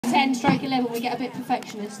10, stroke 11, we get a bit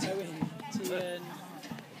perfectionist.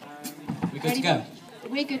 We good to go?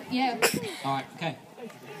 We're good, yeah. Alright, okay.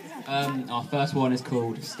 Our first one is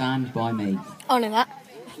called Stand By Me. I know that.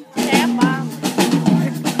 Stand by.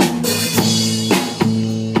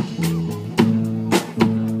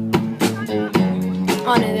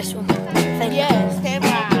 I know this one. Yeah, stand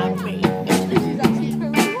by me.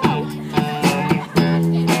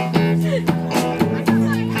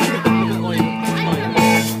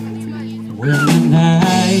 When the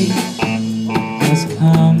night has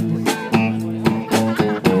come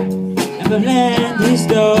and the land is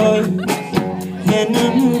dark and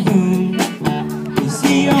the moon is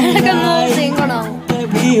the only light that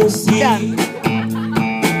we'll see. I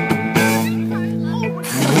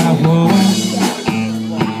won't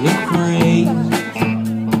be afraid.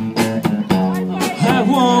 I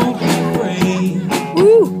won't be afraid.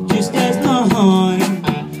 Just as long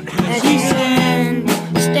as you stand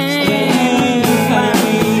by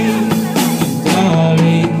me.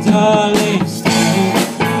 And darling,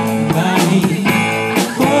 stand by me.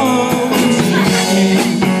 Oh,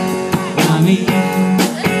 stand by me.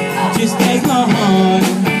 Just as long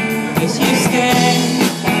as you stand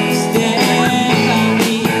by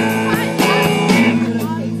me.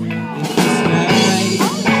 If the sky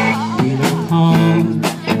will upon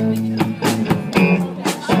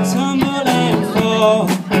tumble and fall,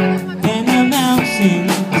 and the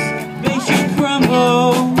mountains they should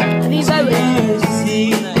crumble. Have you voted?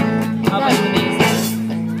 See,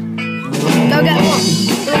 Go get one.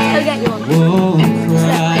 Go get you one. won't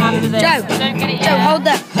cry. Joe, Joe, hold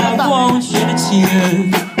that. I want you to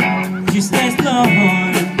cheer, just as long